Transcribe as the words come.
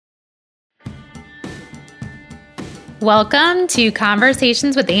Welcome to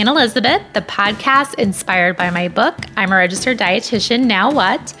Conversations with Anne Elizabeth, the podcast inspired by my book, I'm a Registered Dietitian, Now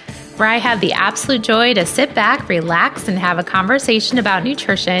What?, where I have the absolute joy to sit back, relax, and have a conversation about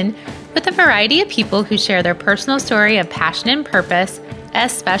nutrition with a variety of people who share their personal story of passion and purpose,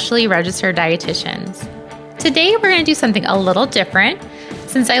 especially registered dietitians. Today, we're going to do something a little different.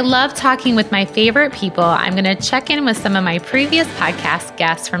 Since I love talking with my favorite people, I'm going to check in with some of my previous podcast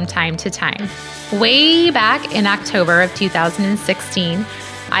guests from time to time. Way back in October of 2016,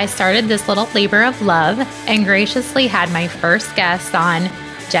 I started this little labor of love and graciously had my first guest on,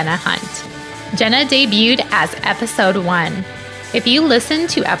 Jenna Hunt. Jenna debuted as episode 1. If you listened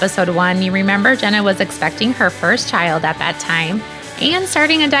to episode 1, you remember Jenna was expecting her first child at that time and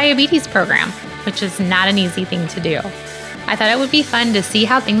starting a diabetes program, which is not an easy thing to do. I thought it would be fun to see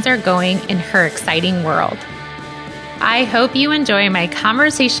how things are going in her exciting world. I hope you enjoy my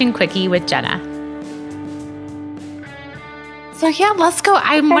conversation quickie with Jenna. So yeah, let's go.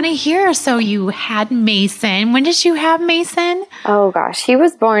 I want to hear. So you had Mason. When did you have Mason? Oh gosh, he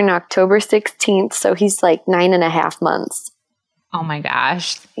was born October 16th, so he's like 9.5 months. Oh my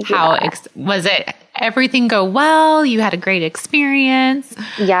gosh. How was it? Everything go well? You had a great experience?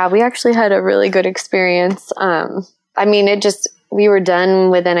 Yeah, we actually had a really good experience. We were done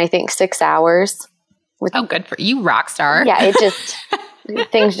within, I think, 6 hours. Oh, good for you, rock star. Yeah,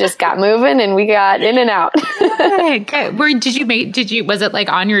 things just got moving and we got in and out. Good. Was it like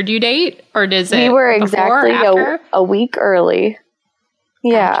on your due date or we were exactly a week early.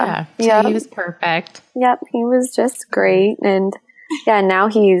 Yeah. Gotcha. So he was perfect. Yep. He was just great. And yeah, now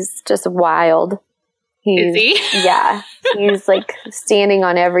he's just wild. Is he? Yeah. He's like standing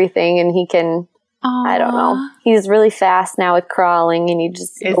on everything and he can, Aww. I don't know. He's really fast now with crawling and he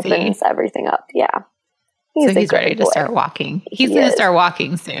just opens everything up. Yeah. He's ready to start walking. He's going to start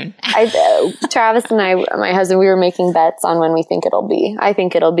walking soon. Travis and I, my husband, we were making bets on when we think it'll be. I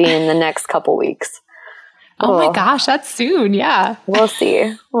think it'll be in the next couple weeks. Oh my gosh, that's soon. Yeah. We'll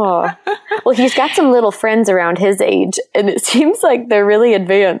see. Oh. Well, he's got some little friends around his age and it seems like they're really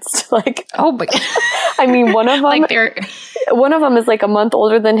advanced. Like, oh my God. I mean, one of them is like a month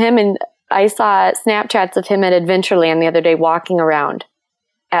older than him. And I saw Snapchats of him at Adventureland the other day walking around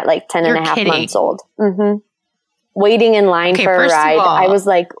at like 10.5 months old. Mm-hmm. Waiting in line for a ride. I was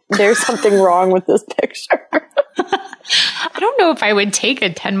like, there's something wrong with this picture. I don't know if I would take a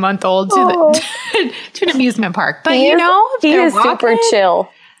 10-month-old to an amusement park, but he is super chill,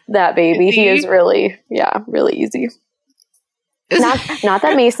 that baby. He is really easy. Not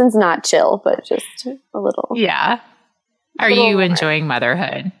that Mason's not chill, but just a little. Yeah. Are you enjoying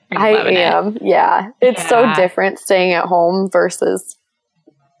motherhood? I am. Yeah. It's so different staying at home versus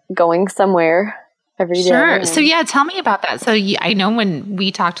going somewhere every day. Sure. So tell me about that. So I know when we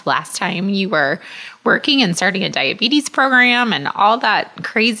talked last time, you were working and starting a diabetes program and all that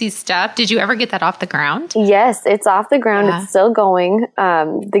crazy stuff. Did you ever get that off the ground? Yes, it's off the ground. Yeah. It's still going.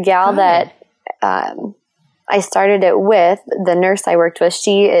 The gal that I started it with, the nurse I worked with,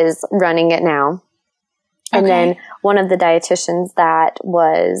 she is running it now. And then one of the dietitians that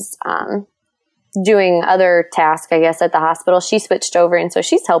was doing other tasks, I guess, at the hospital, she switched over. And so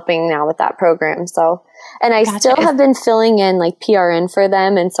she's helping now with that program. So, and I still have been filling in like PRN for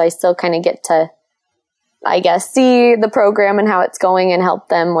them. And so I still kind of get to, I guess, see the program and how it's going and help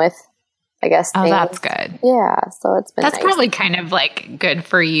them with, I guess, things. That's good. Yeah. So it's been That's nice. Probably kind of like good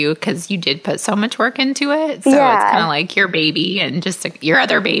for you because you did put so much work into it. So it's kind of like your baby and just your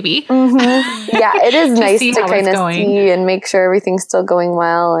other baby. Mm-hmm. Yeah. It is nice to kind of see and make sure everything's still going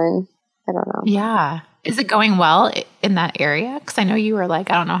well. And I don't know. Yeah. Is it going well in that area? Because I know you were like,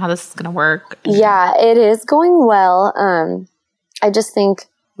 I don't know how this is going to work. Yeah, it is going well. I just think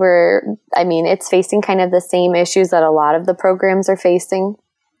it's facing kind of the same issues that a lot of the programs are facing.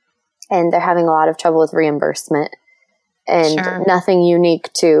 And they're having a lot of trouble with reimbursement. And nothing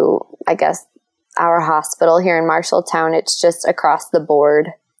unique to, I guess, our hospital here in Marshalltown. It's just across the board.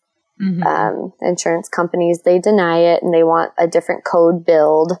 Mm-hmm. Insurance companies, they deny it and they want a different code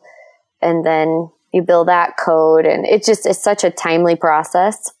billed. And then you bill that code and it's such a timely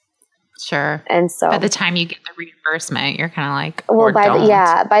process. Sure. And so by the time you get the reimbursement, you're kind of like,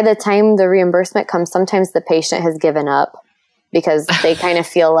 by the time the reimbursement comes, sometimes the patient has given up because they kind of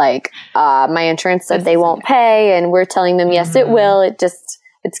feel like, my insurance said they won't pay and we're telling them, yes, it will.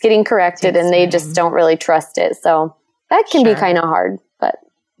 It's getting corrected and they just don't really trust it. So that can be kind of hard, but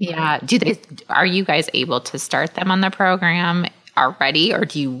yeah. Are you guys able to start them on the program already, or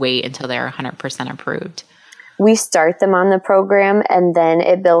do you wait until they're 100% approved? We start them on the program and then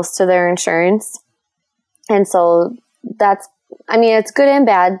it bills to their insurance. And so that's I mean, it's good and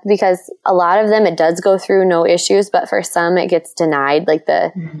bad because a lot of them, it does go through no issues, but for some it gets denied, like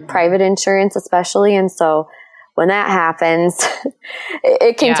the private insurance especially. And so when that happens,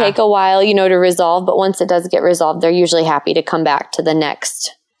 it can take a while, to resolve. But once it does get resolved, they're usually happy to come back to the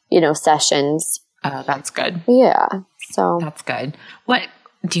next, sessions. Oh, that's good. Yeah. So that's good. What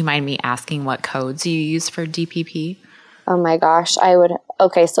do you mind me asking what codes you use for DPP? Oh my gosh, I would.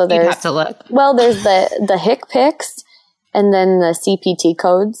 Okay, so there's you have to look. Well, there's the HCPCS and then the CPT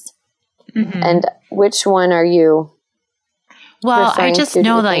codes. Mm-hmm. And which one are you? Well, I just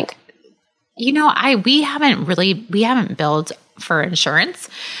know like, we haven't billed for insurance.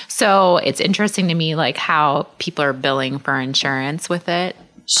 So it's interesting to me, like how people are billing for insurance with it.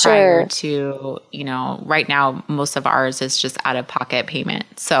 Sure. Prior to, right now, most of ours is just out of pocket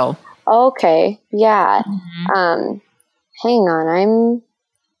payment. So. Okay. Yeah. Mm-hmm. Hang on.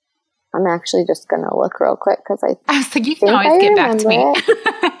 I'm actually just going to look real quick because I was like, you can always get back to me.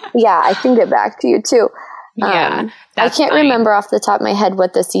 Yeah, I can get back to you too. Yeah, I can't remember off the top of my head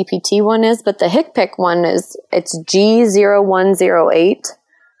what the CPT one is, but the HCPCS one it's G0108.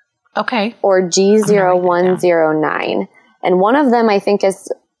 Okay. Or G0109. And one of them I think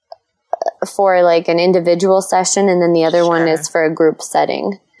is for like an individual session, and then the other one is for a group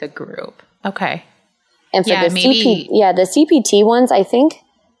setting. The group. Okay. And for the CPT ones, I think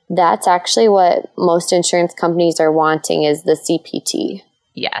that's actually what most insurance companies are wanting is the CPT.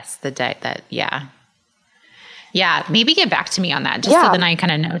 Yes, Yeah, maybe get back to me on that, just so then I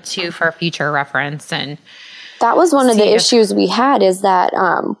kind of know too for future reference. And that was one of the issues we had is that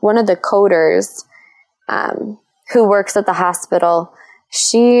one of the coders who works at the hospital,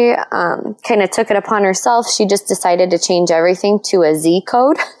 she kind of took it upon herself. She just decided to change everything to a Z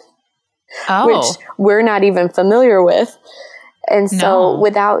code, which we're not even familiar with. And so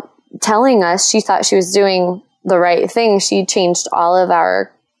without telling us, she thought she was doing the right thing. She changed all of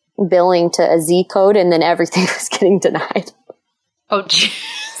our billing to a Z code, and then everything was getting denied. Oh, geez.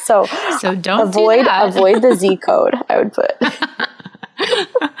 So don't avoid the Z code, I would put.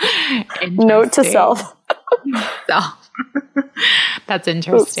 Note to self. That's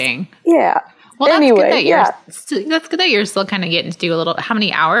interesting. Yeah. Well, that's good that you're still kind of getting to do a little. How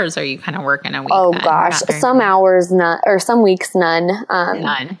many hours are you kind of working a week? Oh gosh, some hours none, or some weeks none.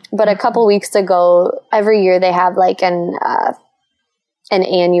 None. But a couple weeks ago, every year they have like an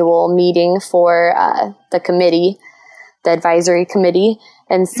annual meeting for the committee, the advisory committee,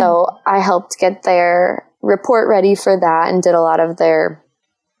 and so I helped get their report ready for that and did a lot of their,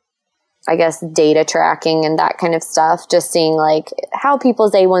 I guess, data tracking and that kind of stuff, just seeing like how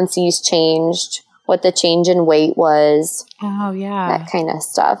people's A1Cs changed, what the change in weight was. Oh, yeah. That kind of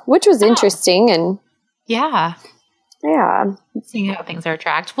stuff, which was interesting. And yeah. Seeing how things are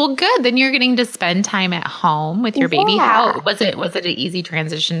tracked. Well, good. Then you're getting to spend time at home with your baby. How was it? Was it an easy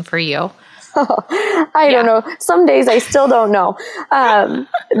transition for you? I don't know. Some days I still don't know.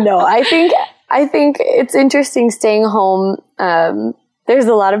 No, I think it's interesting staying home. There's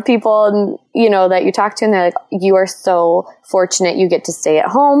a lot of people, that you talk to, and they're like, you are so fortunate you get to stay at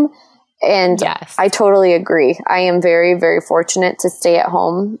home. And yes. I totally agree. I am very, very fortunate to stay at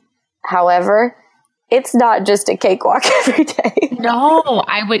home. However, it's not just a cakewalk every day. No,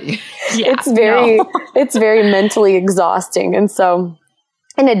 I would. Yeah, it's very mentally exhausting. And so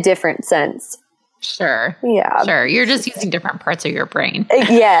in a different sense. Sure. Yeah. Sure. You're just using different parts of your brain.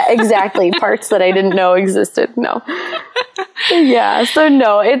 Yeah, exactly. Parts that I didn't know existed. No. Yeah. So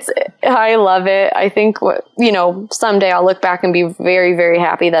no, I love it. I think, someday I'll look back and be very, very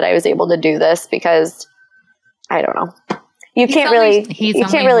happy that I was able to do this because I don't know. You can't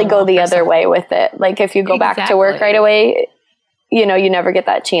really go the other way with it. Like if you go back to work right away, you never get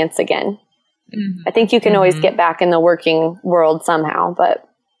that chance again. Mm-hmm. I think you can always get back in the working world somehow, but.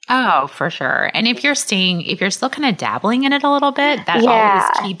 Oh, for sure. And if you're still kind of dabbling in it a little bit, that always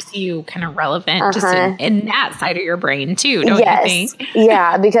keeps you kind of relevant just in that side of your brain too, don't you think?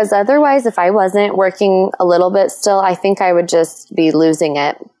 Yeah, because otherwise, if I wasn't working a little bit still, I think I would just be losing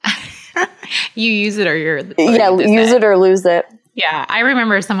it. You use it or use it or lose it. Yeah, I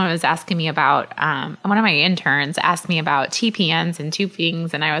remember someone was asking me about, one of my interns asked me about TPNs and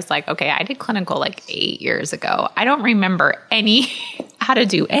tubings, and I was like, okay, I did clinical like 8 years ago. I don't remember how to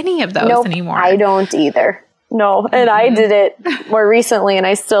do any of those anymore. I don't either. No, and I did it more recently, and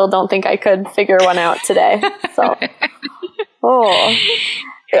I still don't think I could figure one out today. So,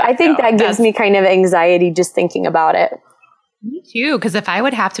 I think that gives me kind of anxiety just thinking about it. Me too, because if I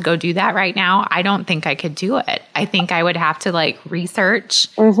would have to go do that right now, I don't think I could do it. I think I would have to like research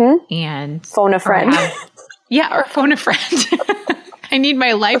and phone a friend. Or phone a friend. I need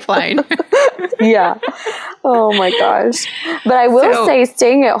my lifeline. Yeah. Oh my gosh. But I will say,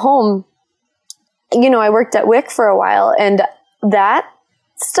 staying at home, I worked at WIC for a while, and that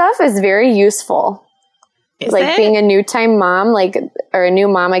stuff is very useful. Is like it? Being a new time mom, or a new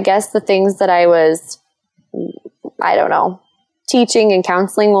mom, I guess the things that I was, I don't know, teaching and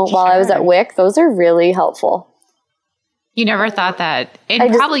counseling while I was at WIC, those are really helpful. You never thought that,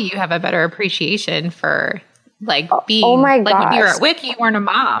 and probably you have a better appreciation for being, oh my gosh. When you were at WIC, you weren't a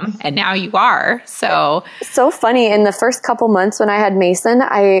mom, and now you are. So funny. In the first couple months when I had Mason,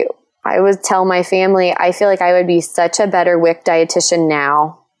 I would tell my family, I feel like I would be such a better WIC dietitian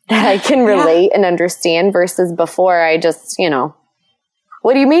now that I can relate and understand versus before I just,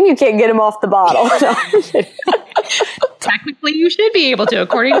 what do you mean you can't get him off the bottle? Technically, you should be able to,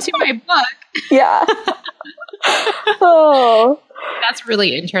 according to my book. Yeah. Oh. That's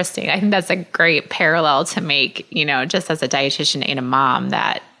really interesting. I think that's a great parallel to make, just as a dietitian and a mom,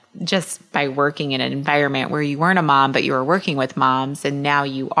 that just by working in an environment where you weren't a mom, but you were working with moms, and now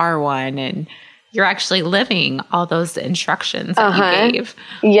you are one, and you're actually living all those instructions that you gave.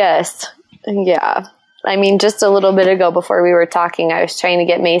 Yes. Yeah. I mean, just a little bit ago before we were talking, I was trying to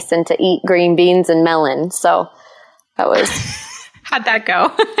get Mason to eat green beans and melon. So that was... How'd that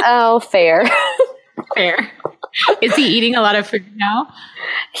go? Oh, fair. Fair. Is he eating a lot of food now?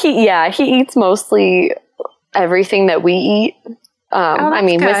 He eats mostly everything that we eat.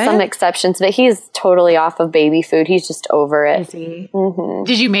 With some exceptions, but he's totally off of baby food. He's just over it. Is he? Mm-hmm.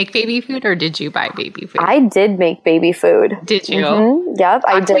 Did you make baby food or did you buy baby food? I did make baby food. Did you? Mm-hmm. Yep,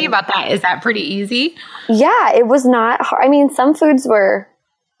 I did. Tell me about that. Is that pretty easy? Yeah, it was not hard. I mean, some foods were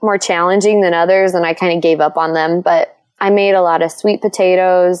more challenging than others, and I kind of gave up on them, but I made a lot of sweet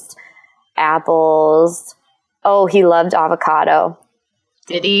potatoes, apples. Oh, he loved avocado.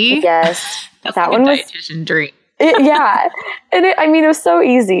 Did he? Yes. That's that like one a was dietitian dream. Yeah. And it was so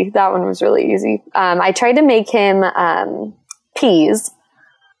easy. That one was really easy. I tried to make him peas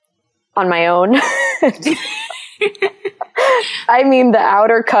on my own. I mean, the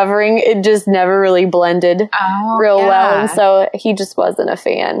outer covering, it just never really blended well. And so he just wasn't a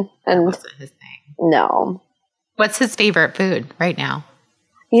fan. And that wasn't his thing. No. What's his favorite food right now?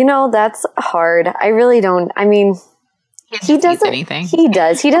 That's hard. I really don't. I mean... He doesn't. Anything. He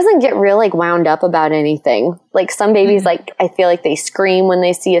does. He doesn't get real wound up about anything. Like some babies, I feel like they scream when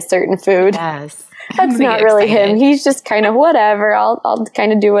they see a certain food. Yes, that's not really him. He's just kind of whatever. I'll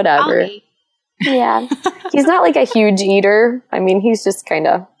kind of do whatever. Yeah, he's not like a huge eater. I mean, he's just kind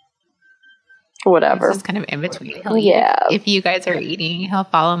of whatever. He's just kind of in between. He'll eat. If you guys are eating, he'll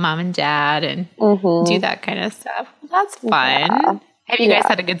follow mom and dad and do that kind of stuff. That's fun. Yeah. Have you guys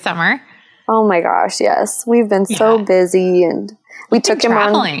had a good summer? Oh my gosh, yes. We've been so busy, and we took him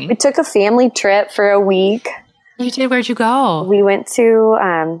on. We took a family trip for a week. You did? Where'd you go? We went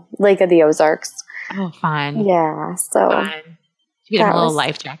to Lake of the Ozarks. Oh, fun. Yeah, so fun. Did you get him a little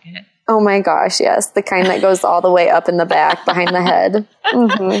life jacket? Oh my gosh, yes. The kind that goes all the way up in the back behind the head.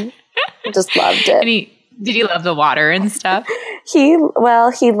 Mm-hmm. Just loved it. And did he love the water and stuff? He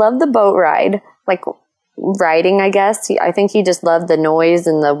loved the boat ride. Riding, I guess. I think he just loved the noise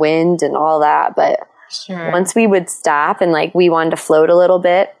and the wind and all that. But once we would stop and we wanted to float a little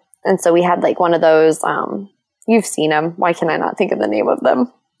bit. And so we had one of those, you've seen them. Why can I not think of the name of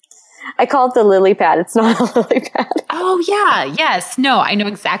them? I call it the lily pad. It's not a lily pad. Oh yeah. Yes. No, I know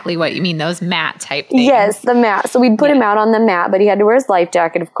exactly what you mean. Those mat type things. Yes, the mat. So we'd put him out on the mat, but he had to wear his life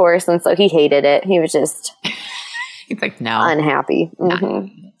jacket, of course. And so he hated it. He was just he's like, no, unhappy.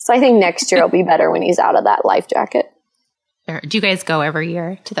 Mm-hmm. So I think next year will be better when he's out of that life jacket. Sure. Do you guys go every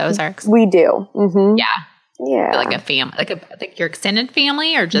year to the Ozarks? We do. Mm-hmm. Yeah. Yeah. Like a family, like your extended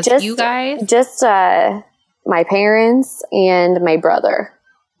family, or just you guys? Just my parents and my brother.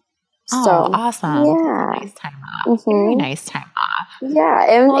 Oh, so, awesome. Yeah. Nice time off. Mm-hmm. Very nice time off. Yeah.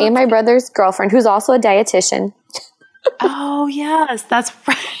 And my brother's girlfriend, who's also a dietitian. Oh, yes. That's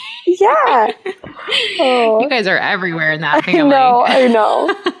right. Yeah. Oh. You guys are everywhere in that family. I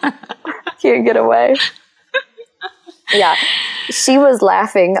know. Can't get away. Yeah. She was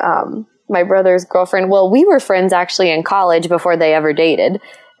laughing, my brother's girlfriend. Well, we were friends actually in college before they ever dated.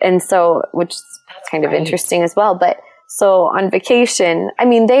 And so, which is kind of interesting as well. But so on vacation, I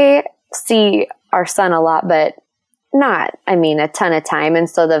mean, they see our son a lot, but not, a ton of time. And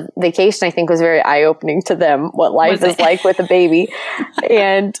so the vacation, I think, was very eye-opening to them, what life is like with a baby.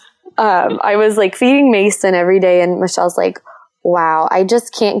 And I was feeding Mason every day, and Michelle's like, wow, I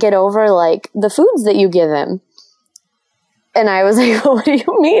just can't get over the foods that you give him. And I was like, well, what do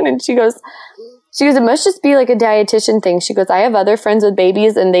you mean? And she goes, it must just be a dietitian thing. She goes, I have other friends with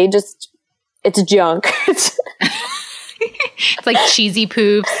babies, and it's junk. It's like cheesy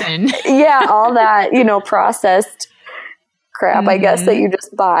poofs and yeah, all that, processed crap, I guess, that you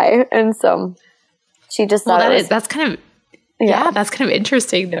just buy. And so she just thought that's kind of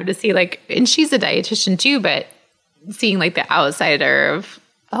interesting though to see like, and she's a dietitian too, but seeing like the outsider of,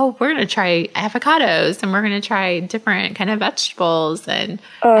 oh, we're going to try avocados and we're going to try different kind of vegetables. And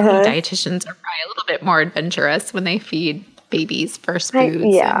I think dietitians are probably a little bit more adventurous when they feed babies first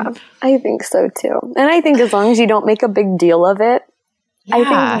foods. I think so too. And I think as long as you don't make a big deal of it,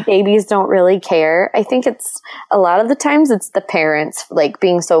 I think babies don't really care. I think it's a lot of the times it's the parents like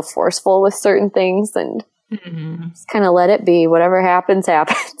being so forceful with certain things and just kind of let it be. Whatever happens,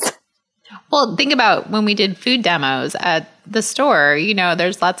 happens. Well, think about when we did food demos at the store,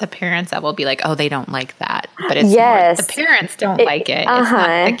 there's lots of parents that will be like, oh, they don't like that. But it's more the parents don't like it. It's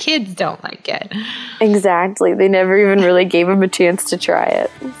not the kids don't like it. Exactly. They never even really gave them a chance to try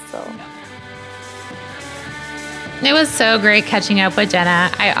it. So. It was so great catching up with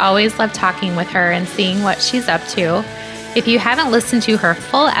Jenna. I always love talking with her and seeing what she's up to. If you haven't listened to her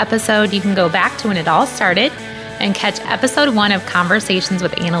full episode, you can go back to when it all started and catch episode 1 of Conversations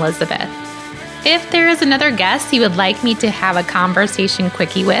with Anne Elizabeth. If there is another guest you would like me to have a conversation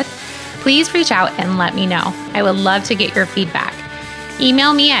quickie with, please reach out and let me know. I would love to get your feedback.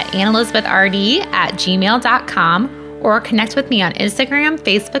 Email me at annelizabethrd@gmail.com or connect with me on Instagram,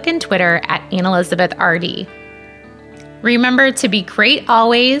 Facebook, and Twitter at AnnElizabethRD. Remember to be great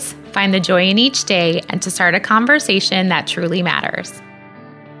always, find the joy in each day, and to start a conversation that truly matters.